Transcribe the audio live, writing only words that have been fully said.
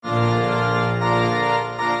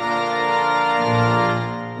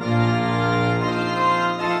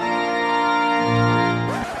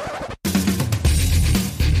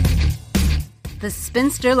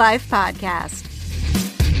Spinster Life Podcast.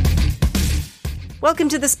 Welcome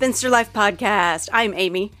to the Spinster Life Podcast. I'm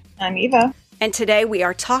Amy. I'm Eva. And today we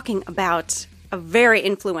are talking about a very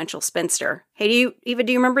influential spinster. Hey, do you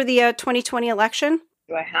remember the 2020 election?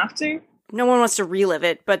 Do I have to? No one wants to relive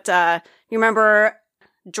it, but you remember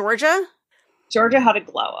Georgia? Georgia had a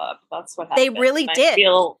glow up. That's what happened. They really did.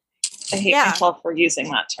 I hate myself for using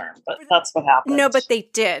that term, but that's what happened. No, but they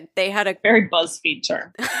did. They had a very BuzzFeed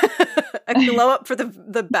term. a glow up for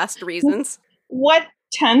the best reasons. What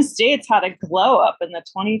 10 states had a glow up in the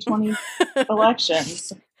 2020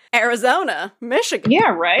 elections? Arizona, Michigan. Yeah,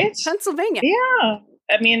 right? Pennsylvania. Yeah.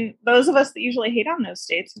 I mean, those of us that usually hate on those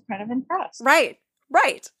states are kind of impressed. Right.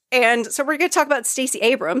 And so we're going to talk about Stacey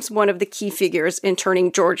Abrams, one of the key figures in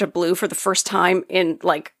turning Georgia blue for the first time in,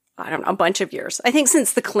 a bunch of years. I think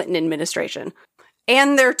since the Clinton administration.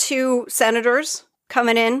 And their two senators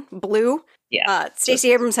coming in blue. Yeah.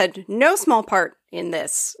 Stacey Abrams had no small part in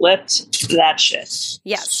this. Flipped that shit.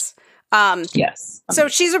 Yes. Yes. So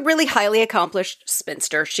she's a really highly accomplished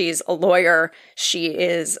spinster. She's a lawyer. She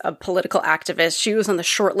is a political activist. She was on the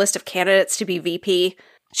short list of candidates to be VP.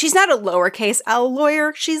 She's not a lowercase L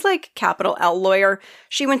lawyer. She's like capital L lawyer.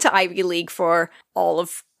 She went to Ivy League for all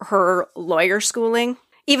of her lawyer schooling.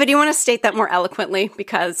 Eva, do you want to state that more eloquently?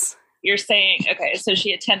 Because you're saying, okay, so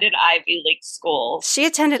she attended Ivy League school. She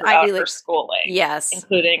attended Ivy League schooling. Yes.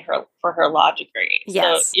 Including for her law degree.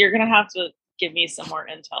 Yes. So you're going to have to give me some more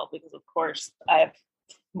intel because, of course, I have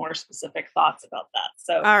more specific thoughts about that.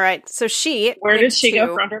 So, all right. So where did she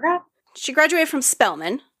go for undergrad? She graduated from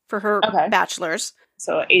Spelman for her bachelor's.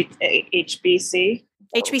 So HBC?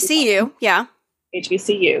 HBCU, yeah.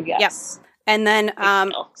 HBCU, yes. Yep. And then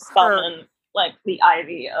Spelman, like the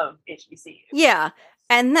Ivy of HBCU. Yeah.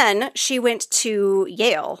 And then she went to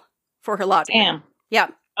Yale for her law degree. Damn.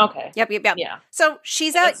 Yep. Okay. Yep. Yeah. So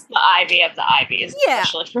she's That's the Ivy of the Ivies,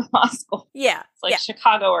 especially for law school. Yeah. It's like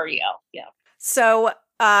Chicago or Yale. Yeah. So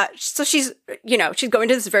she's, she's going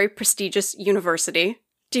to this very prestigious university.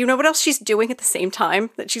 Do you know what else she's doing at the same time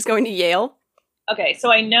that she's going to Yale? Okay,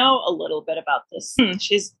 so I know a little bit about this.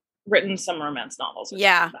 She's written some romance novels.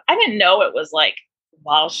 Yeah. I didn't know it was like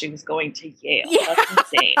while she was going to Yale. Yeah. That's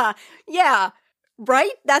insane. Yeah.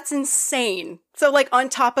 Right? That's insane. So on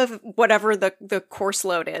top of whatever the course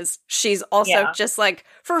load is, she's also just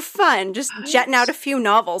for fun, just jetting out a few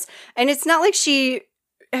novels. And it's not like she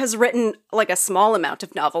has written a small amount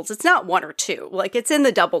of novels. It's not one or two. It's in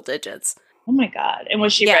the double digits. Oh my God. And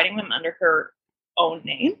was she writing them under her own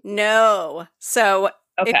name? No. So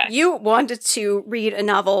if you wanted to read a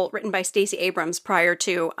novel written by Stacey Abrams prior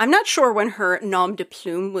to, I'm not sure when her nom de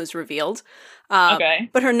plume was revealed.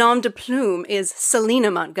 But her nom de plume is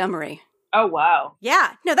Selena Montgomery. Oh, wow.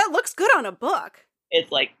 Yeah. No, that looks good on a book. It's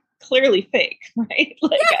clearly fake, right?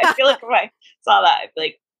 I feel like if I saw that, I'd be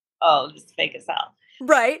like, oh, this is fake as hell.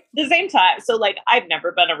 Right. At the same time, so I've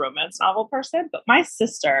never been a romance novel person, but my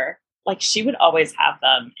sister, she would always have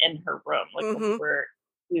them in her room, when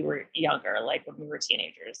we were younger, when we were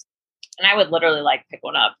teenagers. And I would literally pick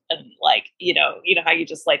one up and you know how you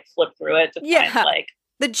just flip through it to find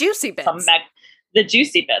the juicy bits. The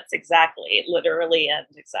juicy bits, exactly. Literally and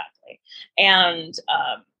exactly. And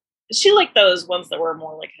she liked those ones that were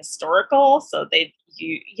more historical. So there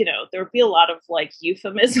would be a lot of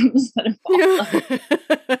euphemisms that involved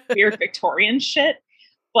weird Victorian shit.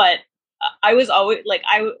 But I was always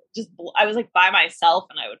I was by myself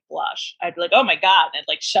and I would blush. I'd be like, oh my God. And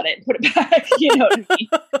I'd shut it and put it back. You know what I mean?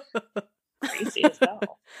 Crazy as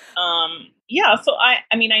hell. So I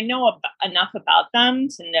mean, I know enough about them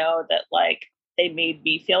to know that they made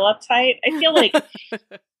me feel uptight. I feel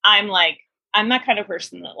I'm that kind of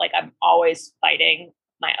person that I'm always fighting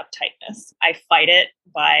my uptightness. I fight it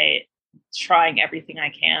by trying everything I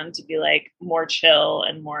can to be more chill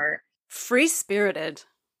and more free-spirited.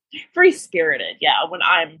 Free-spirited, yeah, when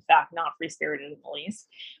I'm in fact not free-spirited in the least.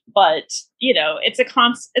 But, it's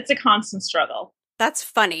a constant struggle. That's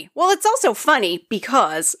funny. Well, it's also funny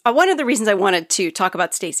because one of the reasons I wanted to talk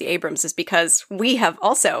about Stacey Abrams is because we have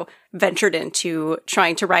also ventured into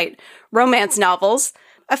trying to write romance novels.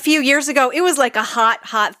 A few years ago, it was a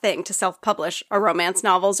hot thing to self-publish a romance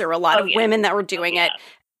novels. There were a lot of women that were doing it.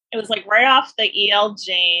 It was right off the E.L.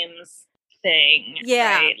 James thing.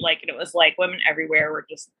 Yeah. Right? And it was women everywhere were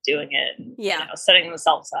just doing it. And, setting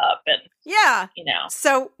themselves up. And,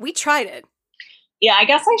 So we tried it. Yeah, I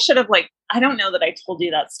guess I should have I don't know that I told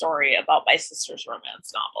you that story about my sister's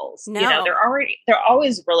romance novels. No. They're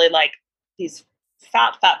always really these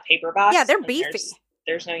fat paperbacks. Yeah, they're beefy.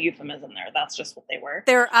 There's no euphemism there. That's just what they were.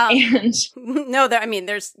 They're and no, I mean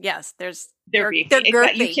they're beefy. They're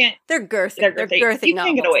girthy. You can't. They're girthy. They're girthy. You novels.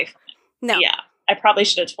 can't get away from it. No. Yeah. I probably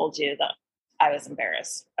should have told you that I was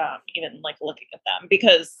embarrassed, even like looking at them,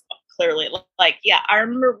 because clearly, like, yeah, I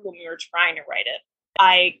remember when we were trying to write it,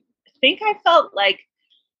 I think I felt like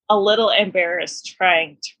a little embarrassed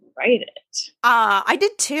trying to write it. I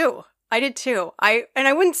did too. I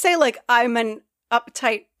wouldn't say like I'm an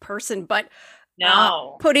uptight person, but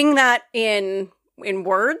no, putting that in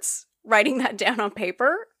words, writing that down on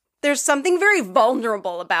paper, there's something very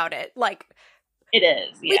vulnerable about it. Like, it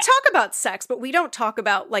is. Yeah. We talk about sex, but we don't talk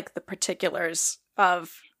about like the particulars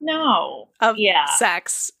of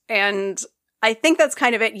sex. And I think that's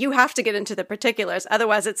kind of it. You have to get into the particulars.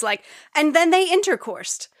 Otherwise it's like, and then they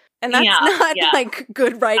intercoursed. And that's not like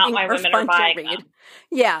good writing or fun to read. Them.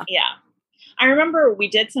 Yeah. Yeah. I remember we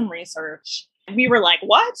did some research. We were like,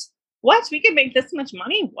 what? We can make this much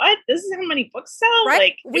money? What? This is how many books sell?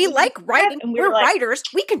 Right? Like, we like writing. And we're like, writers.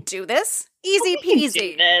 We can do this. Easy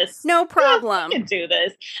peasy. No problem. We can do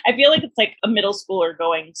this. I feel like it's like a middle schooler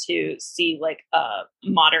going to see like a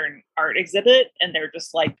modern art exhibit, and they're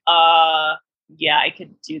just like, yeah, I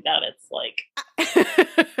could do that. It's like,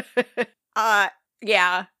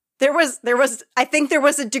 yeah. There was, I think there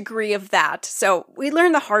was a degree of that. So we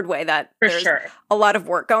learned the hard way that there's a lot of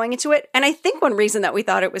work going into it. And I think one reason that we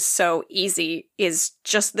thought it was so easy is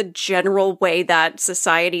just the general way that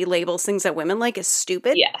society labels things that women like is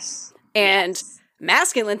stupid. Yes. And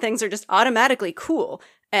masculine things are just automatically cool.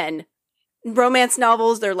 And romance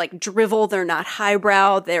novels, they're like drivel, they're not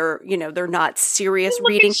highbrow, they're not serious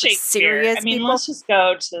reading for serious people. Let's just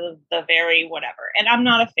go to the very whatever. And I'm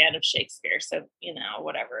not a fan of Shakespeare, so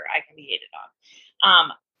whatever, I can be hated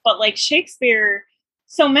on. But like Shakespeare,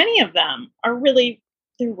 so many of them are really,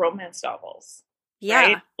 they're romance novels. Yeah.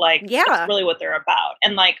 Right? Like, that's really what they're about.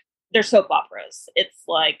 And like, they're soap operas. It's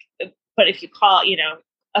like, but if you call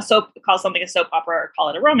something a soap opera or call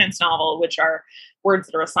it a romance novel, which are words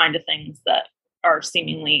that are assigned to things that are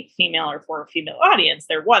seemingly female or for a female audience,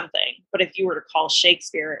 they're one thing. But if you were to call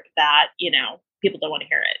Shakespeare that, people don't want to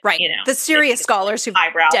hear it. Right. The serious scholars who've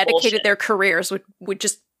dedicated their careers would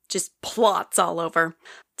just plots all over.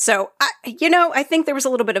 So, I think there was a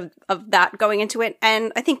little bit of that going into it.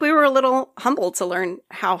 And I think we were a little humbled to learn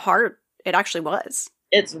how hard it actually was.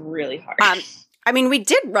 It's really hard. We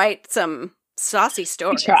did write some saucy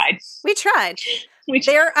stories. We tried.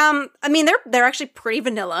 They're actually pretty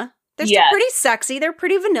vanilla. They're still pretty sexy. They're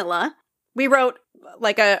pretty vanilla. We wrote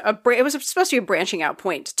like it was supposed to be a branching out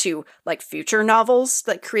point to like future novels,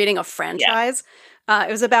 like creating a franchise.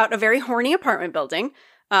 It was about a very horny apartment building.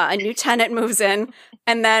 A new tenant moves in,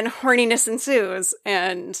 and then horniness ensues.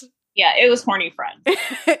 And it was horny friends.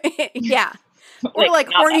 Yeah. Or like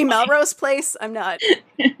horny Melrose Place. I'm not.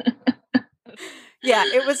 Yeah,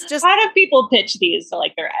 it was just... How do people pitch these to,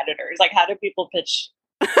 like, their editors? Like, how do people pitch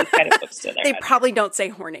these kind of books to their editors? They probably don't say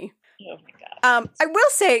horny. Oh, my God. I will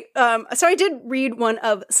say, so I did read one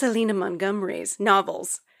of Selena Montgomery's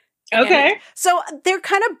novels. Okay. So they're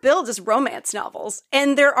kind of billed as romance novels,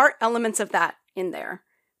 and there are elements of that in there.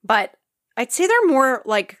 But I'd say they're more,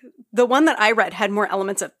 like, the one that I read had more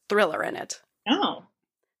elements of thriller in it. Oh.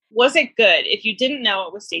 Was it good? If you didn't know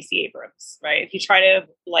it was Stacey Abrams, right? If you try to,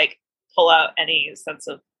 like, pull out any sense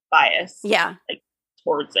of bias like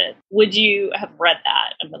towards it, would you have read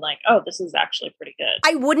that and been like, oh, this is actually pretty good?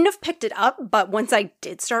 I wouldn't have picked it up, but once I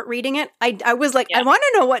did start reading it, I was like, I want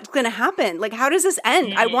to know what's going to happen. Like, how does this end?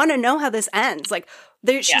 Mm-hmm. I want to know how this ends. Like,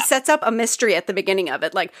 she sets up a mystery at the beginning of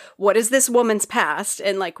it. Like, what is this woman's past?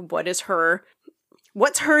 And like, what's her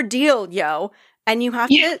deal, yo? And you have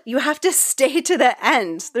to stay to the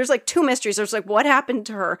end. There's like two mysteries. There's like what happened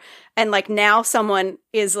to her, and like now someone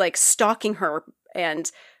is like stalking her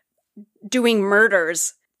and doing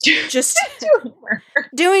murders, just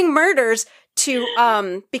doing murders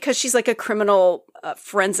to because she's like a criminal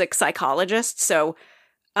forensic psychologist. So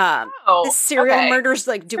the serial murders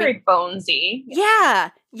like doing very bonesy. Yeah.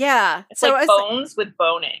 It's so like bones with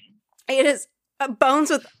boning. It is. Bones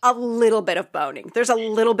with a little bit of boning. There's a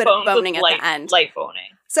little bit of boning at the end. Light boning.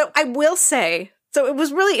 So I will say, it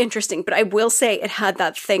was really interesting, but I will say it had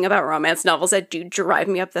that thing about romance novels that do drive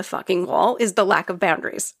me up the fucking wall, is the lack of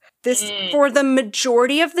boundaries. For the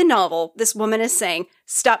majority of the novel, this woman is saying,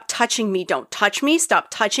 stop touching me, don't touch me, stop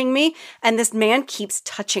touching me. And this man keeps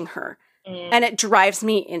touching her. And it drives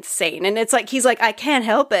me insane. And it's like, he's like, I can't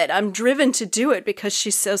help it. I'm driven to do it because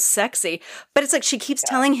she's so sexy. But it's like, she keeps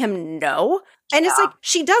telling him no. And it's like,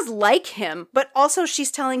 she does like him, but also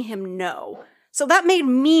she's telling him no. So that made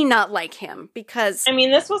me not like him because...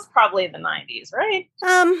 this was probably the 90s, right?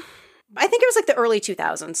 I think it was like the early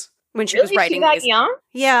 2000s when she was writing that young?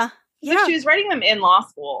 Yeah. So she was writing them in law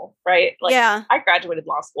school, right? Like, I graduated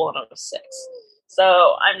law school in 2006.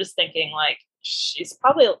 So I'm just thinking like, She's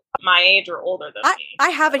probably my age or older than me. I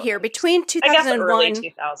have it here. Between 2001, early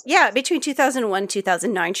 2000s. Yeah, between 2001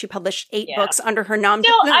 2009, she published 8 books under her nom.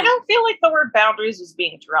 Still, I don't feel like the word boundaries was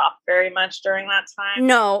being dropped very much during that time.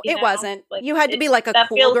 No, it wasn't. Like, you had to be like a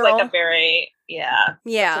cool feels girl. Like a very, it's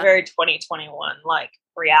a very 2021 like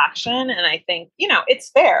reaction. And I think,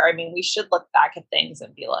 it's fair. I mean, we should look back at things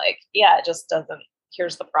and be like, it just doesn't.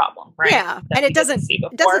 Here's the problem, right? Yeah, and it doesn't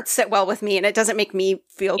sit well with me, and it doesn't make me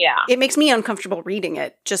feel. Yeah, it makes me uncomfortable reading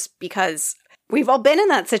it, just because we've all been in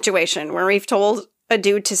that situation where we've told a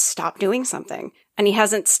dude to stop doing something, and he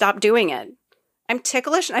hasn't stopped doing it. I'm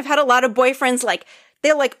ticklish, and I've had a lot of boyfriends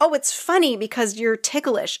they're like, "Oh, it's funny because you're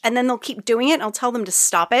ticklish," and then they'll keep doing it. And I'll tell them to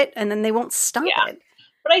stop it, and then they won't stop it.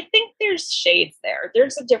 But I think there's shades there.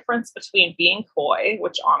 There's a difference between being coy,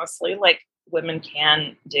 which honestly, like women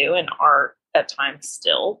can do and are at times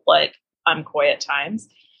still, like I'm coy at times,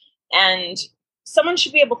 and someone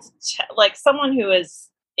should be able to like someone who is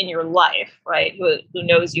in your life, right, who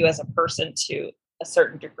knows you as a person to a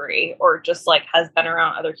certain degree, or just like has been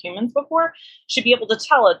around other humans before, should be able to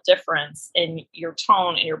tell a difference in your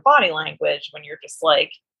tone and your body language when you're just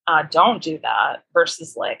like, don't do that,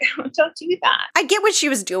 versus like, don't do that. I get what she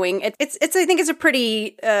was doing. It's I think it's a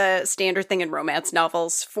pretty standard thing in romance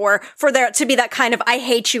novels for there to be that kind of I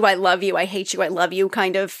hate you, I love you, I hate you, I love you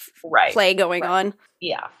kind of play going on.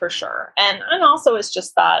 Yeah, for sure. And also it's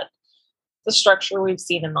just that the structure we've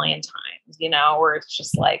seen a million times, where it's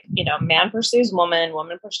just like, man pursues woman,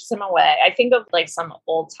 woman pushes him away. I think of like some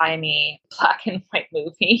old timey black and white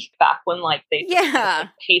movie back when like they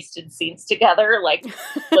pasted scenes together, like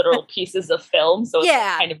literal pieces of film. So it's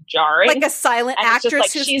kind of jarring. Like a silent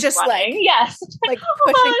actress who's just running. Like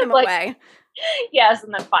pushing him away. Yes,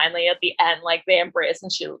 and then finally at the end, like they embrace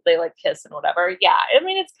and they like kiss and whatever. Yeah, I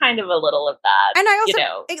mean it's kind of a little of that, and I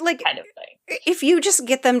also like kind of thing. If you just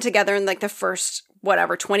get them together in like the first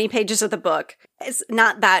 20 pages of the book, it's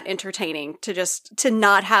not that entertaining to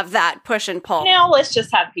not have that push and pull. Now let's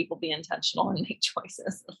just have people be intentional and make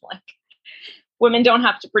choices. Like women don't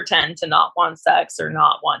have to pretend to not want sex or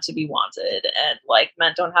not want to be wanted. And like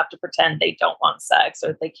men don't have to pretend they don't want sex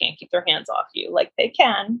or they can't keep their hands off you. Like they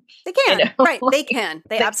can. They can. Right. They can.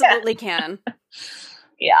 They absolutely can.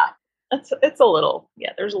 Yeah. It's a little,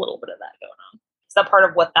 there's a little bit of that going on. Is that part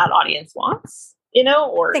of what that audience wants?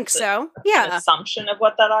 Or I think so. Yeah. An assumption of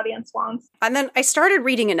what that audience wants. And then I started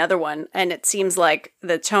reading another one, and it seems like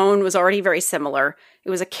the tone was already very similar. It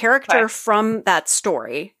was a character from that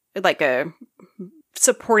story, like a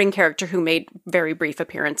supporting character who made very brief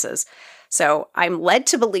appearances. So I'm led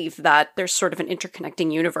to believe that there's sort of an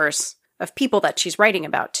interconnecting universe of people that she's writing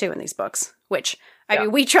about too in these books, which I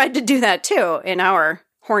mean, we tried to do that too in our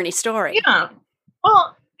horny story. Yeah.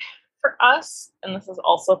 Well, for us, and this is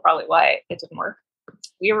also probably why it didn't work,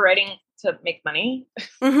 we were writing to make money.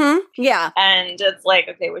 Mm-hmm. Yeah. And it's like,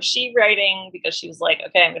 okay, was she writing because she was like,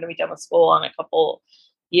 okay, I'm going to be done with school in a couple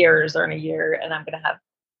years or in a year, and I'm going to have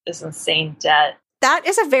this insane debt? That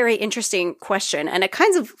is a very interesting question, and it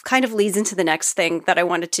kind of leads into the next thing that I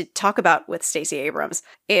wanted to talk about with Stacey Abrams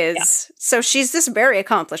so she's this very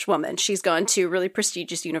accomplished woman. She's gone to really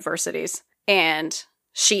prestigious universities, and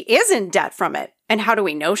she is in debt from it. And how do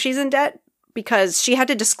we know she's in debt? Because she had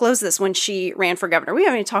to disclose this when she ran for governor. We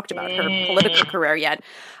haven't even talked about her political career yet.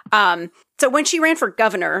 So when she ran for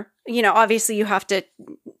governor, obviously you have to,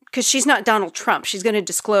 because she's not Donald Trump, she's going to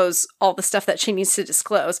disclose all the stuff that she needs to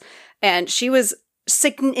disclose. And she was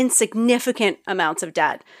in significant amounts of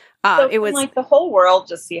debt. So it was like the whole world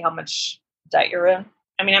just see how much debt you're in.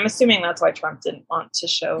 I mean, I'm assuming that's why Trump didn't want to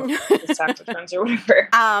show his tax returns or whatever.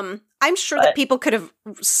 I'm sure that people could have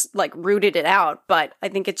like rooted it out, but I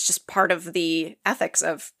think it's just part of the ethics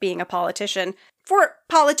of being a politician for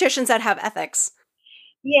politicians that have ethics.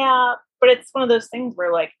 Yeah, but it's one of those things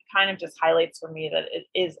where like it kind of just highlights for me that it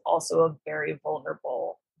is also a very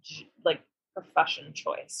vulnerable like profession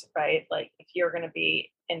choice, right? Like if you're going to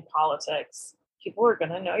be in politics, people are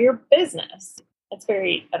going to know your business. It's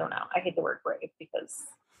very, I don't know. I hate the word brave because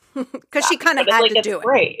she kind of had to do it.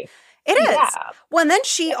 Brave. It is. Yeah. Well, and then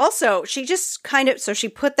she just kind of, so she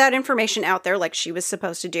put that information out there like she was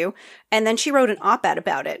supposed to do. And then she wrote an op-ed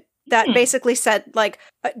about it that basically said like,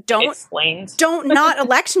 don't not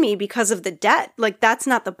elect me because of the debt. Like, that's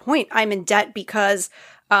not the point. I'm in debt because,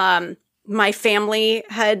 my family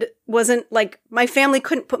my family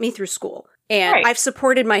couldn't put me through school, and I've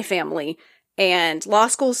supported my family, and law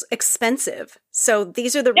school's expensive. So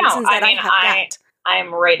these are the reasons that I have debt.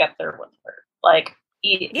 I'm right up there with her. Like,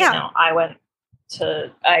 you know,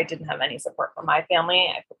 I didn't have any support from my family.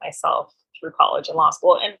 I put myself through college and law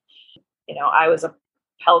school, and, I was a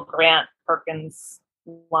Pell Grant, Perkins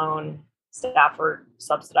loan Stafford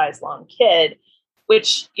subsidized loan kid,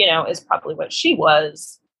 which, you know, is probably what she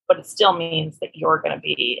was, but it still means that you're going to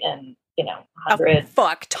be in, you know, a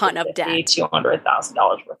fuck ton of debt, $200,000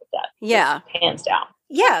 worth of debt. Yeah. Just hands down.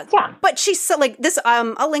 Yeah. But she's so like this.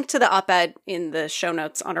 I'll link to the op-ed in the show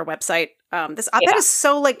notes on our website. This op-ed is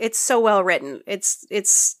so like, it's so well written.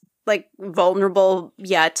 It's like vulnerable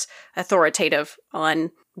yet authoritative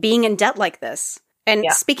on being in debt like this. And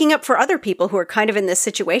speaking up for other people who are kind of in this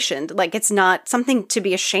situation. Like, it's not something to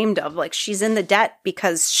be ashamed of. Like, she's in the debt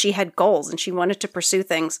because she had goals and she wanted to pursue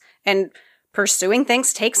things. And pursuing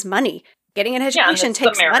things takes money. Getting an education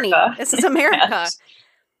takes money. This is America.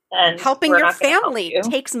 And helping your family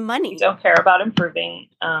takes money. We don't care about improving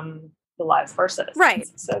the lives of our citizens. Right.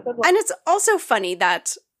 So good luck. And it's also funny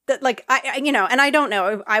that like, I you know, and I don't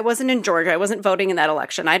know, I wasn't in Georgia. I wasn't voting in that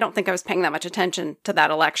election. I don't think I was paying that much attention to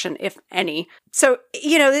that election, if any. So,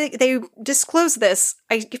 you know, they disclose this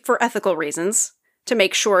for ethical reasons to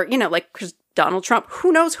make sure, you know, like, because Donald Trump,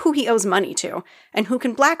 who knows who he owes money to and who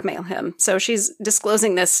can blackmail him. So she's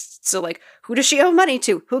disclosing this. So like, who does she owe money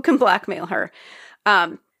to? Who can blackmail her?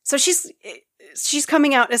 So she's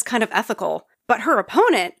coming out as kind of ethical, but her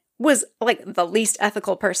opponent was like the least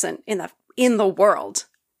ethical person in the world.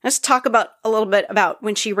 Let's talk a little bit about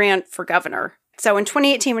when she ran for governor. So in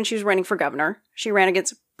 2018, when she was running for governor, she ran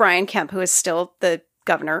against Brian Kemp, who is still the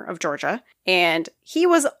governor of Georgia. And he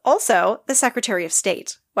was also the Secretary of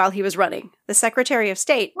State while he was running. The Secretary of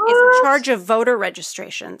State is in charge of voter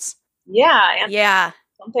registrations. Yeah. And yeah.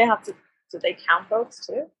 Don't they have to, do they count votes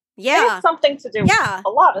too? Yeah. It's something to do with a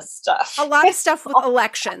lot of stuff. A lot of stuff with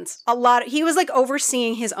elections. He was like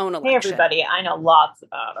overseeing his own election. Hey, everybody. I know lots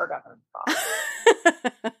about our government process.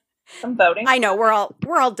 I'm voting. I know, we're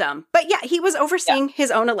all dumb. But yeah, he was overseeing his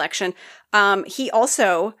own election. He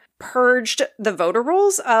also purged the voter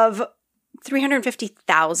rolls of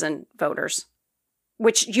 350,000 voters,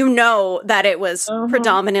 which you know that it was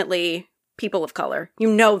predominantly people of color.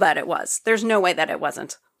 You know that it was. There's no way that it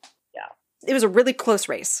wasn't. It was a really close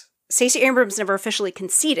race. Stacey Abrams never officially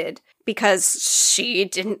conceded because she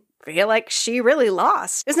didn't feel like she really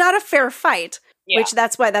lost. It's not a fair fight, which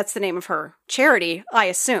that's why that's the name of her charity, I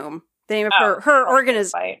assume. The name of her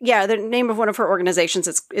organization. Yeah, the name of one of her organizations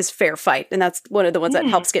is Fair Fight, and that's one of the ones that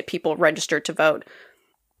helps get people registered to vote.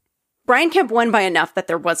 Brian Kemp won by enough that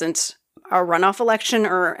there wasn't a runoff election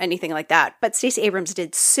or anything like that, but Stacey Abrams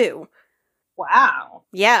did sue. Wow.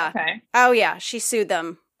 Yeah. Okay. Oh, yeah, she sued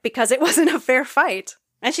them. Because it wasn't a fair fight.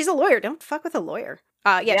 And she's a lawyer. Don't fuck with a lawyer.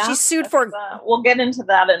 She sued for... we'll get into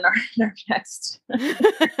that in our next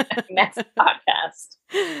podcast.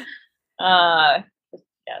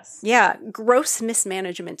 Yes. Yeah. Gross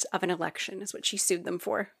mismanagement of an election is what she sued them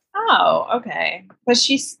for. Oh, okay. But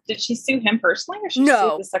did she sue him personally or she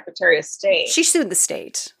sued the Secretary of State? She sued the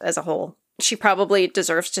state as a whole. She probably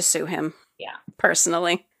deserves to sue him. Yeah.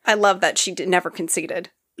 Personally. I love that she never conceded.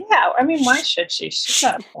 Yeah, I mean, why should she? She's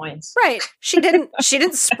got points. Right. She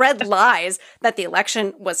didn't spread lies that the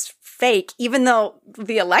election was fake, even though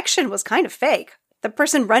the election was kind of fake. The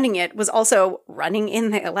person running it was also running in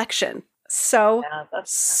the election. So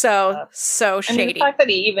shady. I mean, the fact that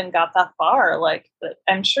he even got that far, like,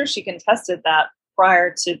 I'm sure she contested that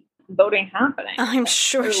prior to voting happening. I'm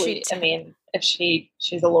sure she did. I mean, if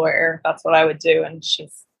she's a lawyer, that's what I would do, and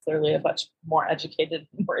she's clearly a much more educated,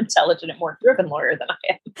 more intelligent, and more driven lawyer than I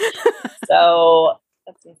am. So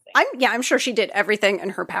that's insane. I'm sure she did everything in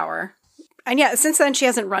her power. And yeah, since then she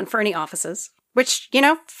hasn't run for any offices, which, you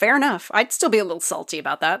know, fair enough. I'd still be a little salty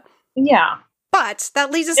about that. Yeah. But that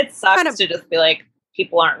leads us it sucks to just be like,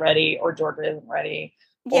 people aren't ready, or Georgia isn't ready,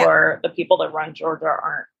 or the people that run Georgia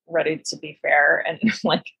aren't ready to be fair. And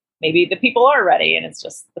like, maybe the people are ready and it's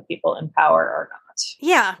just the people in power are not.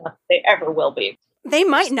 Yeah. Not they ever will be. They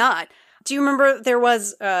might not. Do you remember there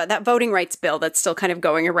was that voting rights bill that's still kind of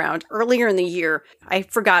going around earlier in the year? I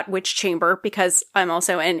forgot which chamber because I'm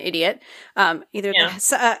also an idiot. It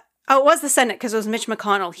was the Senate because it was Mitch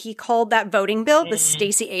McConnell. He called that voting bill the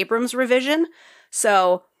Stacey Abrams revision.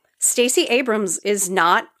 So Stacey Abrams is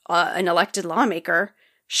not an elected lawmaker.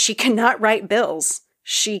 She cannot write bills.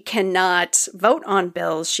 She cannot vote on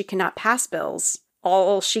bills. She cannot pass bills.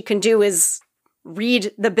 All she can do is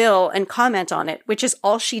read the bill and comment on it, which is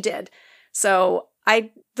all she did. So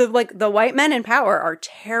the white men in power are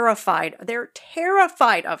terrified. They're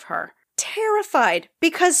terrified of her. Terrified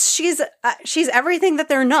because she's everything that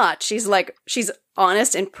they're not. She's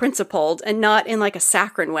honest and principled and not in like a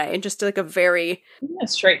saccharine way, and just like a very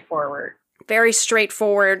straightforward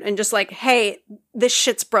and just like, hey, this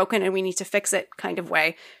shit's broken and we need to fix it kind of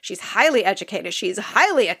way. She's highly educated. She's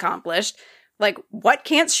highly accomplished. Like, what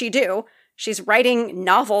can't she do? She's writing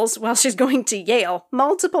novels while she's going to Yale.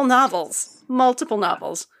 Multiple novels.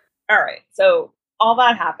 All right. So all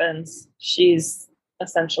that happens. She's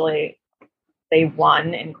essentially, they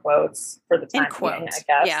won, in quotes, for the time being, I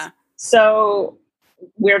guess. Yeah. So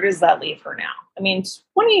where does that leave her now? I mean,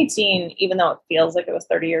 2018, even though it feels like it was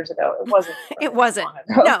 30 years ago, it wasn't. It wasn't.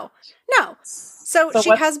 No. So she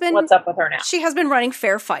has been. What's up with her now? She has been running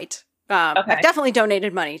Fair Fight. Okay. I've definitely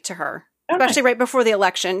donated money to her, especially right before the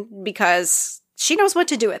election, because she knows what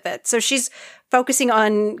to do with it. So she's focusing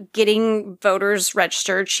on getting voters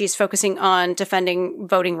registered. She's focusing on defending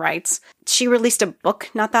voting rights. She released a book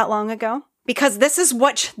not that long ago, because this is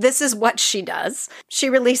what she does. She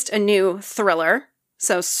released a new thriller.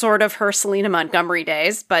 So sort of her Selena Montgomery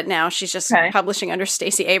days, but now she's just publishing under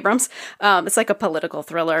Stacey Abrams. It's like a political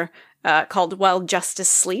thriller called While Justice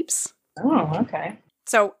Sleeps. Oh, okay.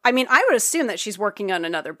 So, I mean, I would assume that she's working on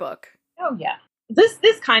another book. Oh, yeah. This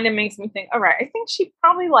kind of makes me think, all right, I think she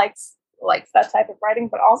probably likes that type of writing,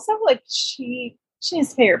 but also, like, she needs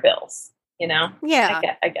to pay her bills, you know? Yeah.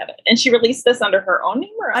 I get it. And she released this under her own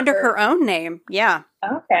name or under her own name, yeah.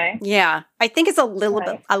 Okay. Yeah. I think it's a little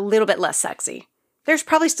bit less sexy. There's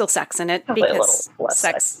probably still sex in it, probably because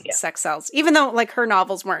sex sells. Even though, like, her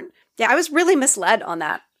novels weren't. Yeah, I was really misled on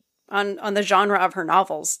that. On the genre of her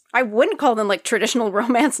novels. I wouldn't call them, like, traditional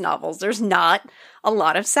romance novels. There's not a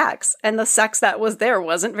lot of sex. And the sex that was there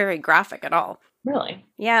wasn't very graphic at all. Really?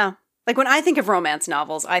 Yeah. Like, when I think of romance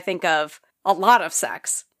novels, I think of a lot of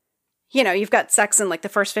sex. You know, you've got sex in, like, the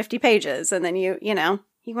first 50 pages, and then you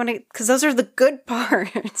want to, because those are the good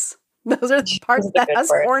parts. Those are the parts that us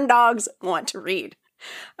horn dogs want to read.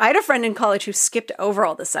 I had a friend in college who skipped over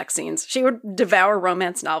all the sex scenes. She would devour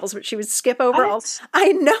romance novels, but she would skip over all.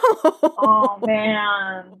 I know. Oh,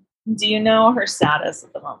 man. Do you know her status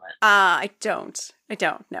at the moment? I don't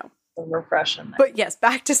know. Refreshing. But yes,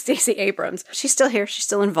 back to Stacey Abrams. She's still here. She's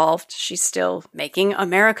still involved. She's still making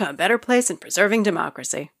America a better place and preserving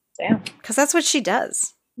democracy. Damn. Because that's what she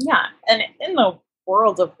does. Yeah. And in the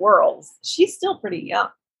world of worlds, she's still pretty young.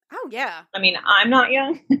 Oh, yeah. I mean, I'm not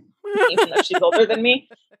young, even though she's older than me,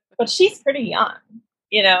 but she's pretty young,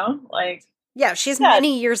 you know? Like, yeah, she's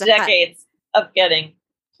many years ahead. Decades of getting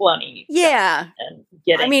plenty. Yeah. And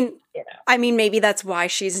getting, I mean, maybe that's why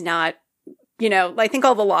she's not, I think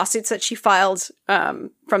all the lawsuits that she filed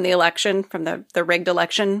from the election, from the rigged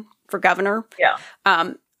election for governor. Yeah.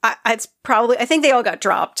 I think they all got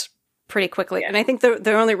dropped pretty quickly. Yeah. And I think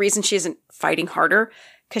the only reason she isn't fighting harder,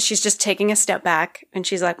 because she's just taking a step back and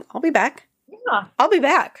she's like, I'll be back. Yeah. I'll be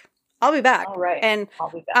back. All right. And I'll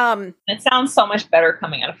be back. It sounds so much better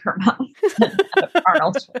coming out of her mouth than out of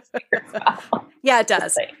Arnold Schwarzenegger's mouth. Yeah, it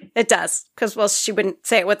does. It does. Because, she wouldn't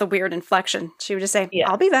say it with a weird inflection. She would just say,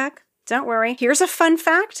 I'll be back. Don't worry. Here's a fun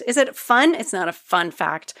fact. Is it fun? It's not a fun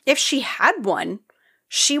fact. If she had one,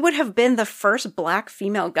 she would have been the first Black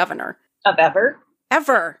female governor. Of ever?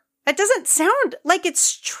 Ever. It doesn't sound like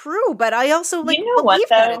it's true, but I also believe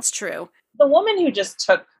that it's true. The woman who just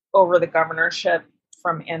took over the governorship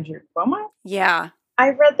from Andrew Cuomo? Yeah. I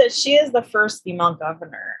read that she is the first female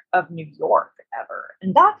governor of New York ever.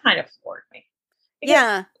 And that kind of floored me.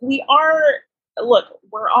 Because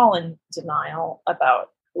we're all in denial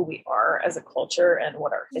about who we are as a culture and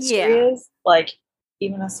what our history is. Like,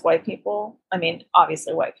 even us white people, I mean,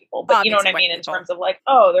 obviously white people, but you know what I mean? In terms of like,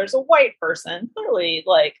 oh, there's a white person, clearly,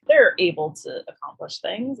 like, they're able to accomplish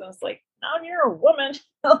things. And it's like, now you're a woman,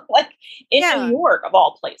 like, in New York, of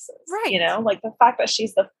all places. Right. Like, the fact that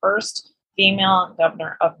she's the first female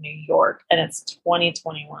governor of New York, and it's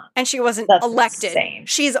 2021. And she wasn't elected. Insane.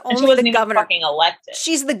 She's only she wasn't the governor. Even fucking elected.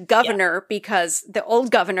 She's the governor because the old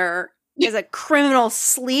governor is a criminal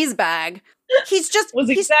sleazebag. He's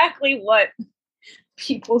exactly what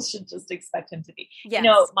people should just expect him to be. Yes.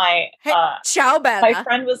 My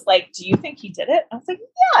friend was like, do you think he did it? I was like,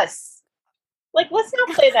 yes. Like, let's not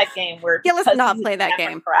play that game where let's not play that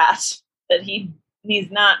game. That he's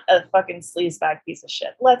not a fucking sleazebag piece of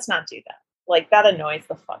shit. Let's not do that. Like, that annoys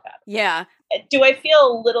the fuck out of me. Yeah. Do I feel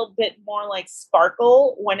a little bit more like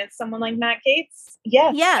Sparkle when it's someone like Matt Gaetz?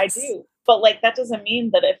 Yes, I do. But, like, that doesn't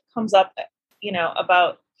mean that if it comes up,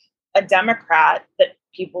 about a Democrat that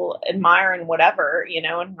people admire and whatever,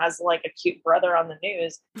 and has like a cute brother on the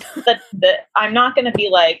news, that I'm not going to be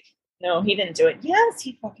like, no, he didn't do it. Yes,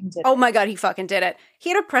 he fucking did it. Oh my God, he fucking did it. He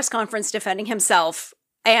had a press conference defending himself.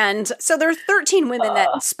 And so there are 13 women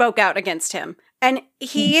that spoke out against him. And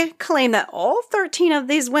he claimed that all 13 of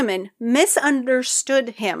these women misunderstood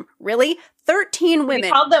him. Really? 13 women. Did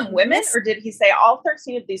he call them women, or did he say all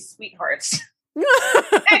 13 of these sweethearts?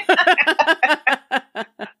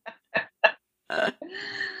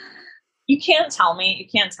 You can't tell me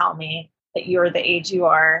that you're the age you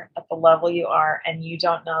are, at the level you are, and you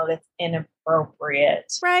don't know that it's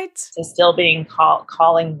inappropriate. Right. To still being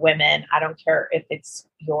calling women, I don't care if it's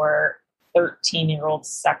your 13-year-old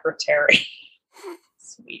secretary.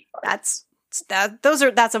 Sweetheart.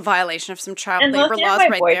 That's a violation of some child and labor laws my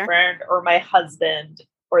right boyfriend there. Or my husband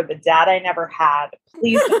or the dad I never had.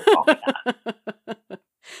 Please don't call me that.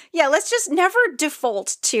 Yeah, let's just never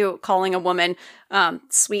default to calling a woman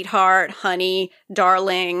sweetheart, honey,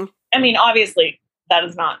 darling. I mean, obviously, that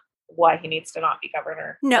is not why he needs to not be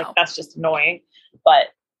governor. No. Like, that's just annoying. But,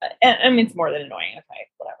 I mean, it's more than annoying. Okay,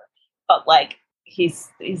 whatever. But, like, he's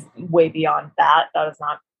way beyond that. That is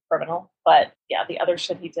not criminal. But, yeah, the other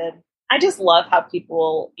shit he did. I just love how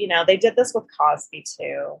people, they did this with Cosby,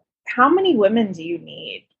 too. How many women do you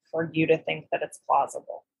need for you to think that it's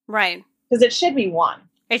plausible? Right. Because it should be one.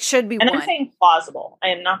 It should be and one. I'm saying plausible. I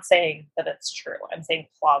am not saying that it's true. I'm saying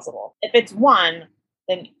plausible. If it's one,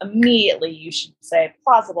 then immediately you should say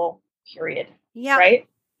plausible, period. Yeah. Right?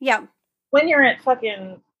 Yeah. When you're at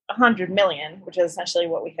fucking 100 million, which is essentially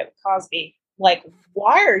what we hit with Cosby, like,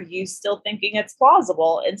 why are you still thinking it's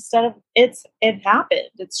plausible instead of it happened?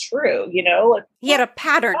 It's true, Like, he had a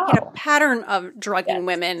pattern. He had a pattern of drugging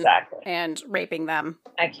women and raping them.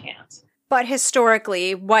 I can't. But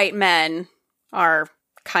historically, white men are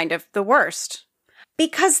kind of the worst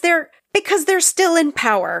because they're still in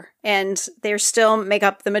power and they still make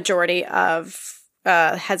up the majority of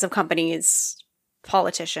heads of companies,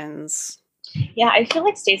 politicians. Yeah, I feel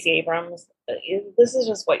like Stacey Abrams, this is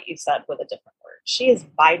just what you said with a different word. She is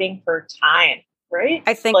biding her time, right?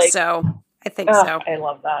 I think so. I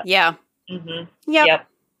love that. Yeah. Mm-hmm. Yep.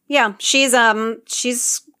 Yeah.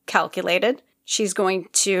 She's calculated. She's going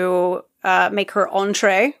to make her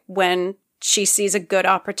entree when she sees a good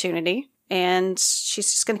opportunity, and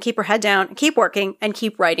she's just going to keep her head down and keep working and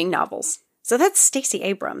keep writing novels. So that's Stacey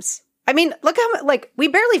Abrams. I mean, look how, we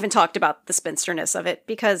barely even talked about the spinsterness of it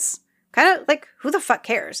because kind of, who the fuck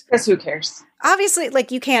cares? Because who cares? Obviously,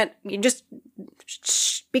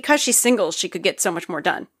 because she's single, she could get so much more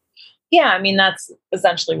done. Yeah, I mean, that's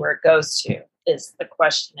essentially where it goes to, is the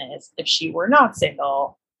question is, if she were not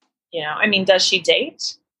single, I mean, does she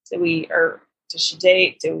date? Does she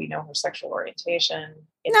date? Do we know her sexual orientation?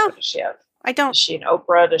 No. Does she have? I don't. Is she an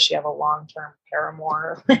Oprah? Does she have a long-term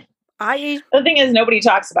paramour? The thing is, nobody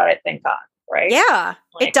talks about it, thank God, right? Yeah.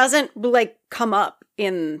 It doesn't, come up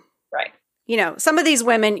in... Right. Some of these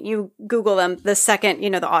women, you Google them, the second,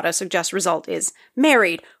 the auto-suggest result is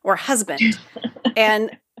married or husband.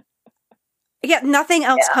 And... yeah, nothing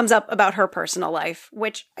else comes up about her personal life,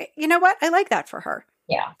 which, you know what? I like that for her.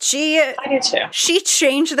 Yeah. I do too. She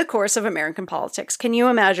changed the course of American politics. Can you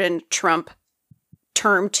imagine Trump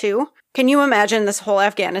term 2? Can you imagine this whole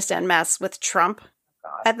Afghanistan mess with Trump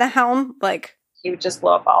at the helm? He would just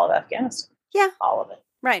blow up all of Afghanistan. Yeah. All of it.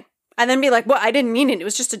 Right. And then be like, well, I didn't mean it. It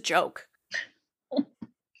was just a joke.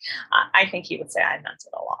 I think he would say I meant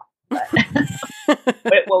it a lot.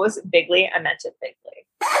 But what was it? Bigly? I meant it bigly.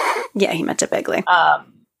 Yeah, he meant it bigly. No.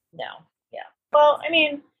 Yeah. Well, I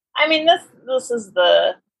mean, this is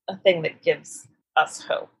a thing that gives us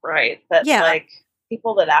hope, right? That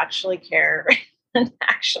people that actually care and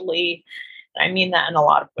actually, I mean that in a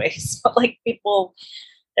lot of ways, but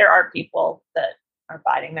there are people that are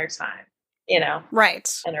biding their time,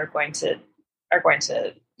 right, and are going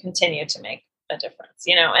to continue to make a difference,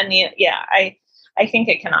 and I think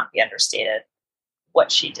it cannot be understated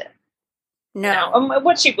what she did. No.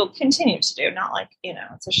 What she will continue to do. Not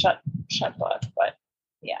it's a shut book, but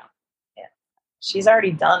yeah. She's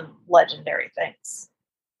already done legendary things.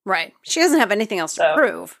 Right. She doesn't have anything else to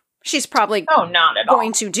prove. She's probably not at going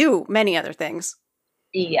all. to do many other things.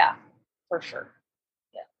 Yeah, for sure.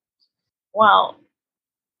 Yeah. Well,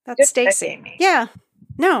 that's Stacey. Yeah.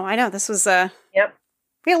 No, I know. This was yep.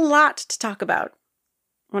 We had a lot to talk about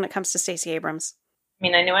when it comes to Stacey Abrams. I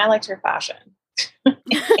mean, I knew I liked her fashion. And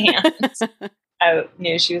I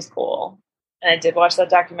knew she was cool. And I did watch that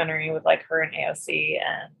documentary with her and AOC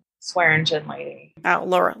and Swearingen lady. Oh,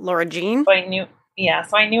 Laura Jean? So I knew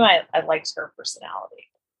I liked her personality.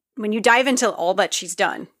 When you dive into all that she's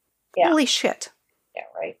done, holy shit. Yeah,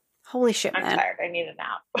 right. Holy shit, I'm man. tired. I need a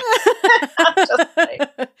nap.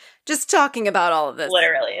 Just talking about all of this.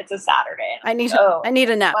 Literally, it's a Saturday. I need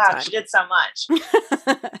a nap. Wow, time. She did so much.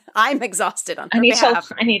 I'm exhausted on her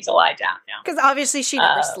behalf. I need to lie down now. Because obviously she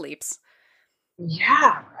never sleeps.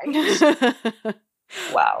 Yeah, right.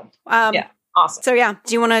 Wow. Yeah, awesome. So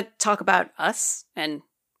do you want to talk about us and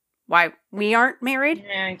why we aren't married?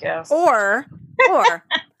 Yeah, I guess. Or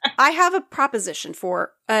I have a proposition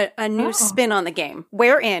for a new spin on the game,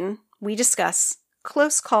 wherein we discuss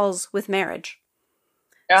close calls with marriage.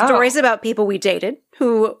 Stories about people we dated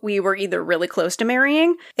who we were either really close to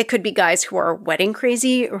marrying. It could be guys who are wedding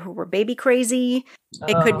crazy or who were baby crazy.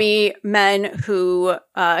 It could be men who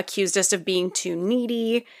accused us of being too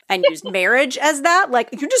needy and used marriage as that. Like,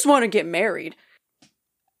 you just want to get married.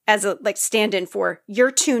 As a stand-in for,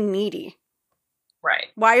 you're too needy. Right.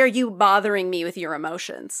 Why are you bothering me with your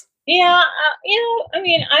emotions? Yeah, I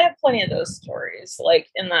mean, I have plenty of those stories. Like,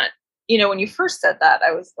 in that, when you first said that,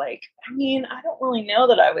 I was like, I mean, I don't really know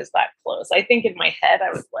that I was that close. I think in my head,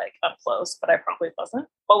 I was like, I'm close, but I probably wasn't.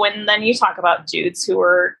 But when then you talk about dudes who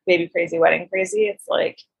were baby crazy, wedding crazy, it's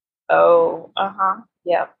like, oh,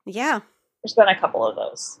 yeah. Yeah. There's been a couple of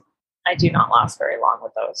those. I do not last very long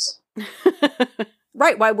with those.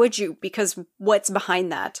 Right. Why would you? Because what's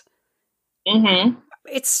behind that? Mm-hmm.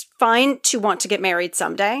 It's fine to want to get married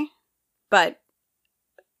someday, but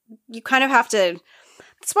you kind of have to.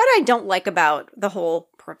 That's what I don't like about the whole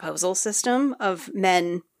proposal system of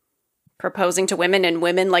men proposing to women and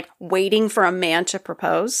women like waiting for a man to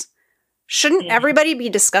propose. Shouldn't everybody be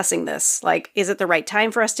discussing this? Like, is it the right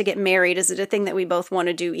time for us to get married? Is it a thing that we both want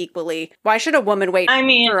to do equally? Why should a woman wait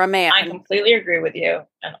for a man? I completely agree with you.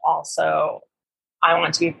 And also, I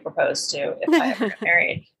want to be proposed to if I ever get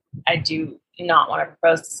married. I do not want to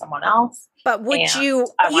propose to someone else. But would you?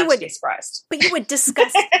 I want to be surprised. But you would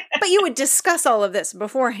discuss. But you would discuss all of this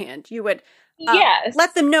beforehand. You would. Yes.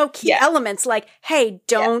 Let them know key elements like, hey,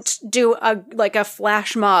 don't do a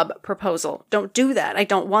flash mob proposal. Don't do that. I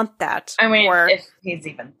don't want that. I mean, if he's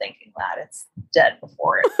even thinking that, it's dead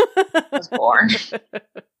before it was born.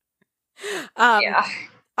 Yeah.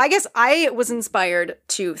 I guess I was inspired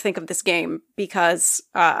to think of this game because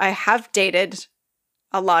I have dated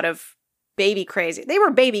a lot of baby crazy. They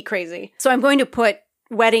were baby crazy. So I'm going to put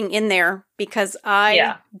wedding in there because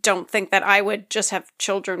I don't think that I would just have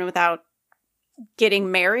children without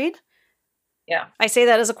getting married. Yeah. I say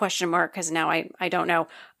that as a question mark because now I don't know.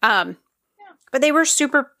 But they were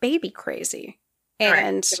super baby crazy.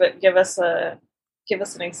 And right. Give us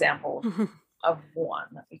an example of one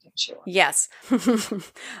that we can chew on. Yes.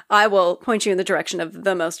 I will point you in the direction of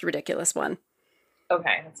the most ridiculous one.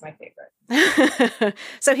 Okay, that's my favorite.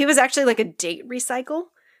 So he was actually like a date recycle.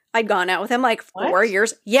 I'd gone out with him like 4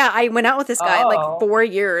 years. Yeah, I went out with this guy like 4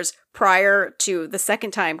 years prior to the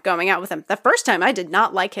second time going out with him. The first time I did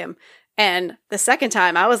not like him. And the second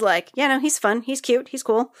time I was like, yeah, no, he's fun. He's cute. He's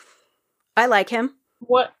cool. I like him.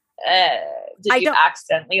 What? Did you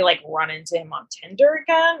accidentally like run into him on Tinder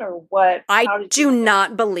again or what? I do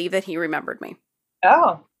not believe that he remembered me.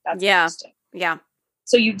 Oh, that's interesting. Yeah.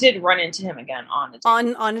 So you did run into him again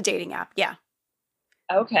on a dating app. Yeah.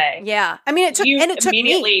 Okay. Yeah. I mean, it took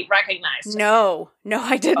immediately recognized him. No,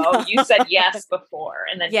 I did not. Oh, you said yes before,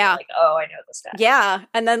 and then you're like, oh, I know this guy. Yeah,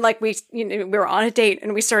 and then like we were on a date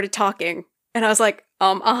and we started talking, and I was like,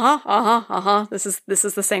 this is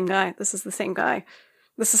the same guy. This is the same guy.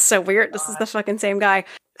 This is so weird. This is the fucking same guy.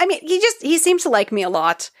 I mean, he seems to like me a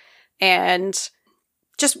lot, and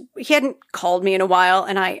just he hadn't called me in a while,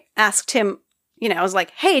 and I asked him. I was like,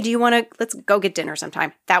 hey, do you want to, let's go get dinner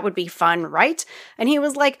sometime. That would be fun, right? And he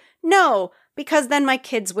was like, no, because then my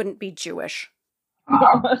kids wouldn't be Jewish.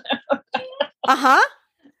 I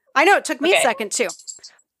know, it took me a second too.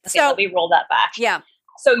 Okay, let me roll that back. Yeah.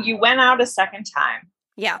 So you went out a second time.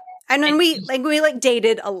 Yeah. And then we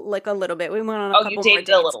dated a little bit. We went on a couple more dates. You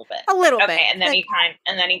dated a little bit. A little bit. Okay, and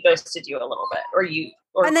then he ghosted you a little bit.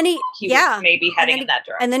 And then he was maybe heading in that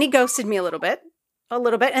direction. And then he ghosted me a little bit.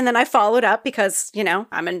 And then I followed up because,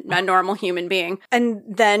 I'm a normal human being. And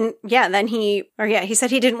then, he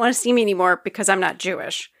said he didn't want to see me anymore because I'm not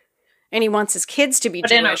Jewish. And he wants his kids to be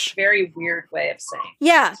Jewish. But in a very weird way of saying.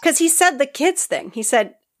 Yeah, because he said the kids thing. He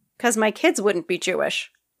said, because my kids wouldn't be Jewish.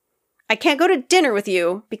 I can't go to dinner with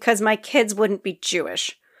you because my kids wouldn't be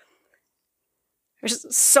Jewish.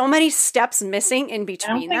 There's so many steps missing in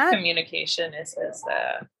between that. I don't think communication is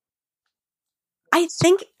I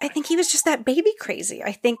think he was just that baby crazy.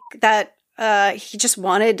 I think that he just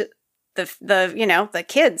wanted the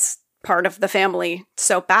kids part of the family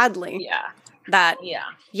so badly. Yeah. That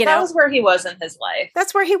that was where he was in his life.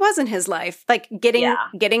 That's where he was in his life. Like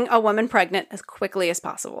getting a woman pregnant as quickly as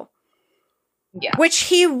possible. Yeah. Which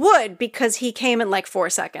he would because he came in like 4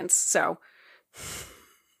 seconds. So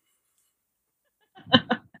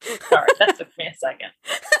sorry, that took me a second.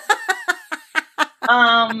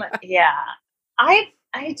 Yeah. I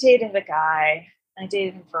dated a guy. I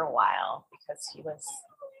dated him for a while because he was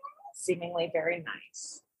seemingly very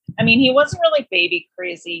nice. I mean, he wasn't really baby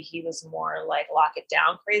crazy. He was more like lock it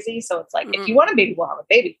down crazy. So it's like, if you want a baby, we'll have a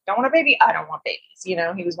baby. Don't want a baby? I don't want babies. He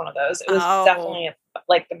was one of those. It was definitely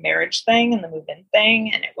like the marriage thing and the move-in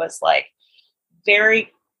thing. And it was like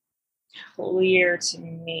very clear to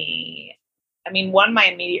me. I mean, my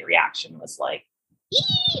immediate reaction was like,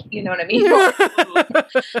 "Ee!" You know what I mean?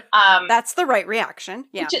 That's the right reaction.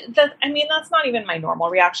 Yeah. That's not even my normal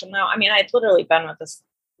reaction though. I mean, I'd literally been with this,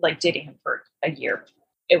 like dating him for a year.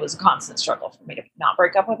 It was a constant struggle for me to not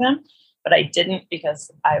break up with him, but I didn't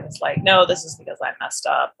because I was like, no, this is because I messed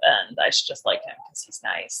up and I should just like him because he's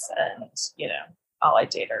nice. And, all I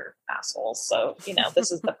date are assholes. So,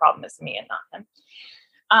 this is the problem is me and not him.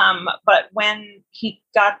 But when he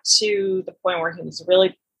got to the point where he was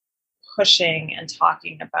really pushing and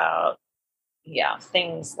talking about,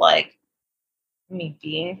 things like me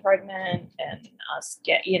being pregnant and us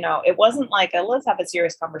it wasn't like let's have a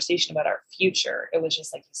serious conversation about our future. It was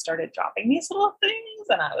just like he started dropping these little things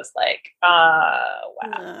and I was like,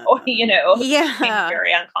 wow, yeah,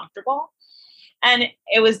 very uncomfortable. And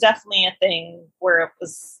it was definitely a thing where I've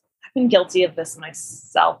been guilty of this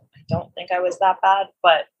myself. I don't think I was that bad,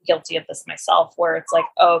 but guilty of this myself where it's like,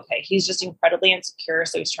 oh, okay, he's just incredibly insecure.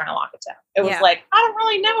 So he's trying to lock it down. It was like, I don't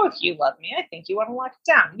really know if you love me. I think you want to lock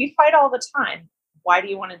it down. We fight all the time. Why do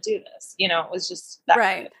you want to do this? It was just that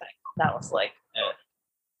kind of thing. That was like,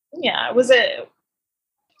 it was a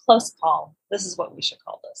close call. This is what we should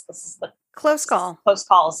call this. This is the close call. Close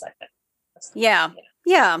call second. Yeah.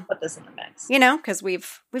 Yeah. Put this in the mix. Because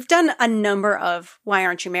we've done a number of Why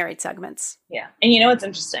Aren't You Married segments. Yeah. And what's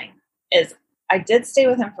interesting is I did stay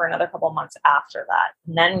with him for another couple of months after that.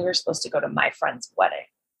 And then we were supposed to go to my friend's wedding.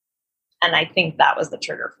 And I think that was the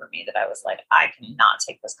trigger for me that I was like, I cannot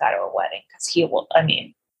take this guy to a wedding because he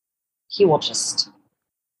will just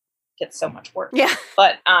get so much work. Yeah.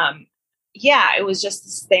 But it was just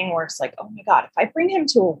this thing where it's like, oh my God, if I bring him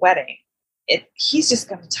to a wedding, he's just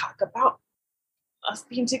going to talk about us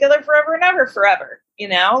being together forever and ever, forever.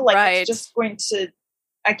 It's just going to,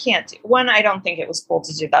 I can't do one. I don't think it was cool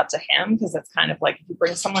to do that to him because it's kind of like if you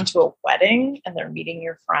bring someone to a wedding and they're meeting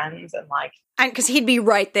your friends and because he'd be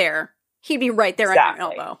right there. He'd be right there exactly.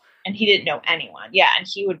 on your elbow. And he didn't know anyone. Yeah. And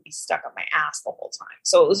he would be stuck on my ass the whole time.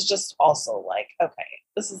 So it was just also like, okay,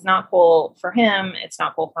 this is not cool for him. It's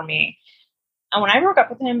not cool for me. And when I broke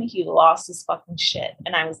up with him, he lost his fucking shit.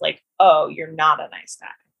 And I was like, oh, you're not a nice guy.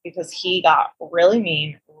 Because he got really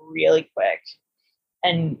mean really quick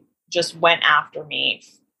and just went after me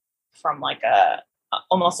from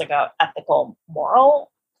almost like a ethical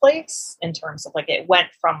moral place in terms of it went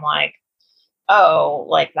from oh,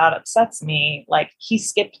 that upsets me. He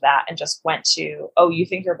skipped that and just went to, oh, you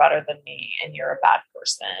think you're better than me and you're a bad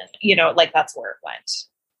person. That's where it went.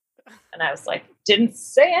 And I was like, didn't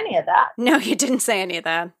say any of that. No, you didn't say any of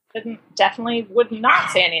that. Definitely would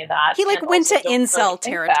not say any of that. He went to incel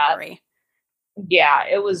territory. Yeah,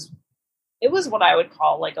 it was what I would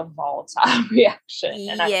call a volatile reaction.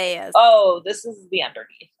 And yes. Oh, this is the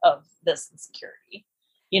underneath of this insecurity.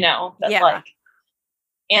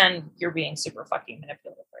 And you're being super fucking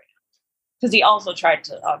manipulative right now. Because he also tried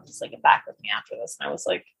to obviously get back with me after this. And I was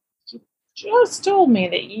like, you just told me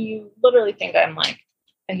that you literally think I'm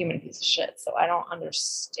a human piece of shit. So I don't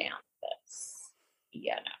understand this.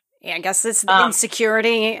 Yeah, no. Yeah, I guess it's the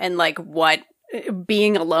insecurity and what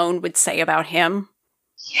being alone would say about him.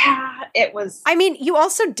 Yeah, it was. I mean, you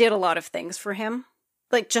also did a lot of things for him,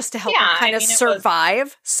 just to help him kind of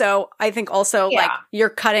survive. So I think also you're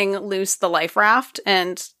cutting loose the life raft,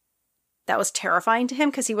 and that was terrifying to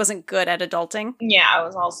him because he wasn't good at adulting. Yeah, I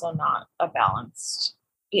was also not a balanced.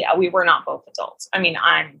 Yeah, we were not both adults. I mean,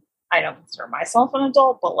 I don't consider myself an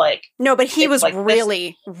adult, but no, but he was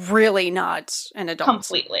really, really not an adult.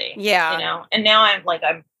 Completely. Yeah. And now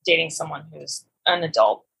I'm dating someone who's an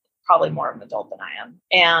adult, probably more of an adult than I am.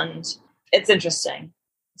 And it's interesting.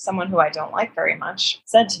 Someone who I don't like very much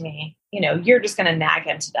said to me, you're just going to nag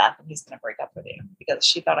him to death and he's going to break up with you because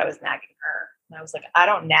she thought I was nagging her. And I was like, I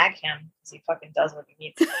don't nag him because he fucking does what he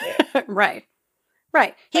needs to do. Right.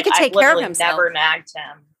 He could take care of himself. I've never nagged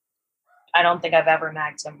him. I don't think I've ever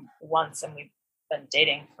nagged him once, and we've been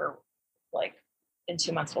dating for in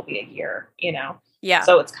 2 months it'll be a year, Yeah.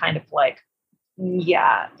 So it's kind of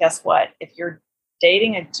guess what? If you're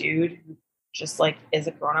dating a dude who just is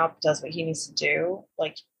a grown up, does what he needs to do,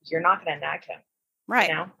 you're not going to nag him, right?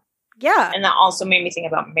 Yeah. And that also made me think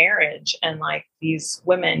about marriage and these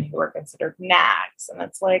women who are considered nags, and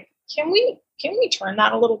it's can we turn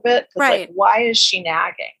that a little bit? Right. Why is she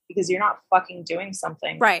nagging? Because you're not fucking doing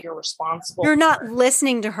something. Right. You're responsible. You're not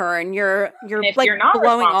listening to her, and you're and if you're not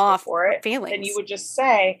blowing off for it. feelings. Then you would just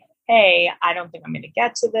say, hey, I don't think I'm going to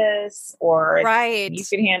get to this, or Right. you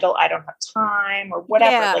can handle, I don't have time, or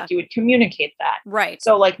whatever. Yeah. Like you would communicate that. Right.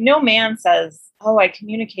 So like no man says, oh, I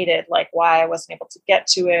communicated like why I wasn't able to get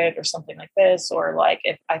to it or something like this, or like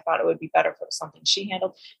if I thought it would be better if it was something she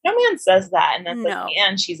handled. No man says that. And then at the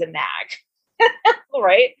end, she's a nag.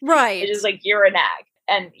 Right? Right. It's just like, you're a nag.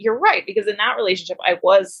 And you're right, because in that relationship, I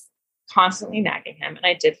was constantly nagging him, and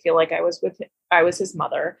I did feel like I was his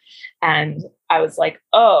mother, and I was like,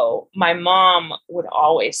 oh, my mom would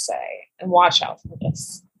always say, and watch out for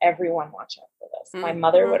this, everyone watch out for this. My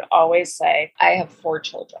mother would always say, I have 4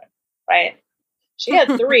 children, right? She had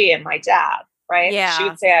 3 and my dad, right? Yeah. She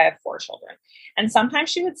would say, I have 4 children. And sometimes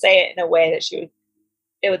she would say it in a way that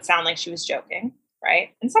it would sound like she was joking, right?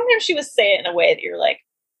 And sometimes she would say it in a way that you're like,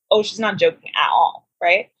 oh, she's not joking at all,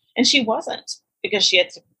 right? And she wasn't, because she had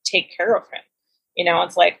to take care of him.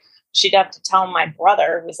 It's like she'd have to tell my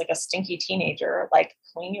brother, who was like a stinky teenager, like,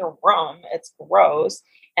 clean your room, it's gross.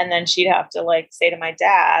 And then she'd have to like say to my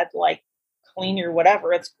dad, like, clean your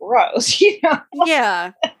whatever, it's gross.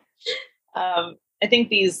 Yeah. I think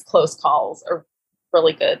these close calls are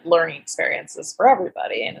really good learning experiences for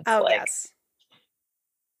everybody. And it's yes.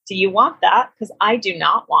 Do you want that? Because I do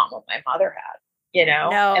not want what my mother had,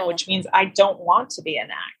 No. And which means I don't want to be a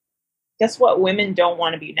nag. Guess what? Women don't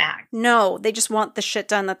want to be nagged. No, they just want the shit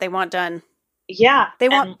done that they want done. Yeah. They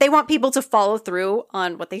want people to follow through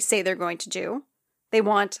on what they say they're going to do. They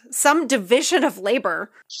want some division of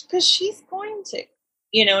labor. Because she's going to.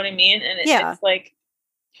 You know what I mean? And it's like,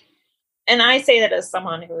 and I say that as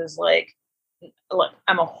someone who is like, look,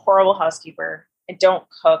 I'm a horrible housekeeper. I don't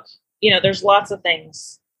cook. There's lots of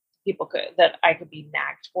things that I could be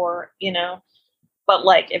nagged for, But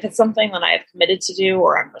like, if it's something that I have committed to do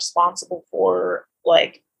or I'm responsible for,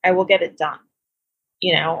 like, I will get it done,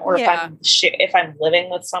 or if I'm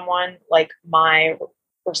living with someone, like my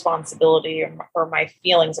responsibility or my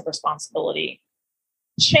feelings of responsibility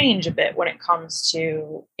change a bit when it comes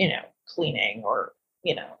to, cleaning or,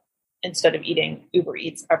 instead of eating Uber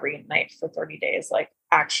Eats every night for 30 days, like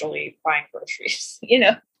actually buying groceries,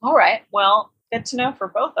 All right. Well, good to know for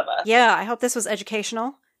both of us. Yeah. I hope this was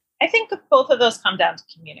educational. I think that both of those come down to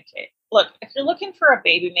communicate. Look, if you're looking for a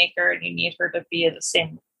baby maker and you need her to be the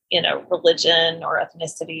same, religion or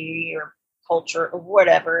ethnicity or culture or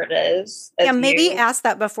whatever it is. Yeah, maybe ask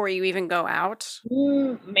that before you even go out.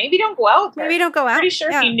 Maybe don't go out with her. Maybe don't go out. Pretty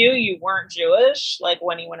sure he knew you weren't Jewish, like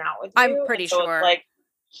when he went out with you. I'm pretty sure. It's like,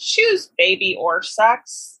 choose baby or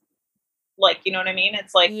sex. Like, you know what I mean?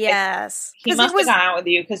 It's like, yes. He must have gone out with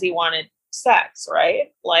you because he wanted sex,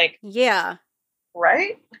 right? Like, yeah.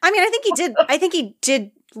 Right? I mean, I think he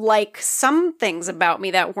did like some things about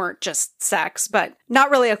me that weren't just sex, but not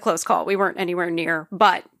really a close call. We weren't anywhere near,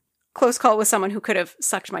 but close call with someone who could have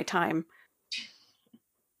sucked my time.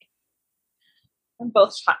 And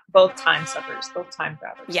both time suckers, both time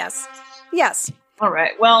grabbers. Yes. Yes. All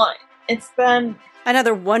right. Well, it's been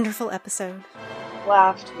another wonderful episode.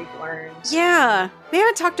 Laughed, we've learned. Yeah. We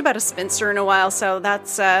haven't talked about a spinster in a while, so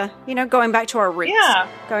that's, going back to our roots. Yeah.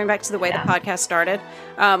 Going back to the way the podcast started.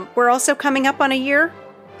 We're also coming up on a year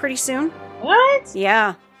pretty soon. What?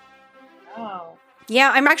 Yeah. Oh.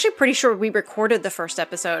 Yeah, I'm actually pretty sure we recorded the first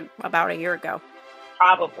episode about a year ago.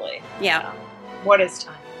 Probably. Yeah. What is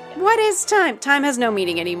time? Yeah. What is time? Time has no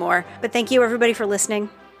meaning anymore. But thank you, everybody, for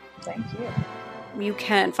listening. Thank you. You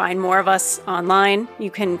can find more of us online.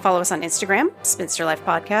 You can follow us on Instagram, Spinster Life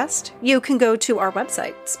Podcast. You can go to our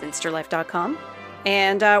website, spinsterlife.com.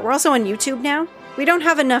 And we're also on YouTube now. We don't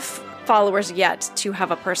have enough followers yet to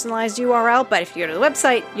have a personalized URL, but if you go to the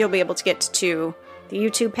website, you'll be able to get to the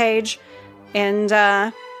YouTube page. And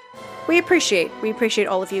we appreciate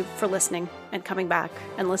all of you for listening and coming back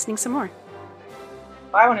and listening some more.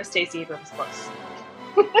 I want a Stacey Abrams books.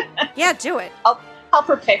 Yeah, do it. I'll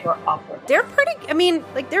prepare her offer. They're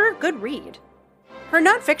they're a good read. Her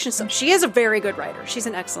nonfiction stuff, she is a very good writer. She's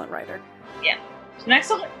an excellent writer. Yeah. She's an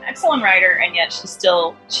excellent writer, and yet she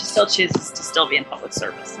still chooses to still be in public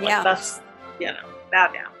service. Like, yeah. That's,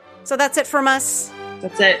 bad now. So that's it from us.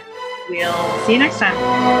 That's it. We'll see you next time.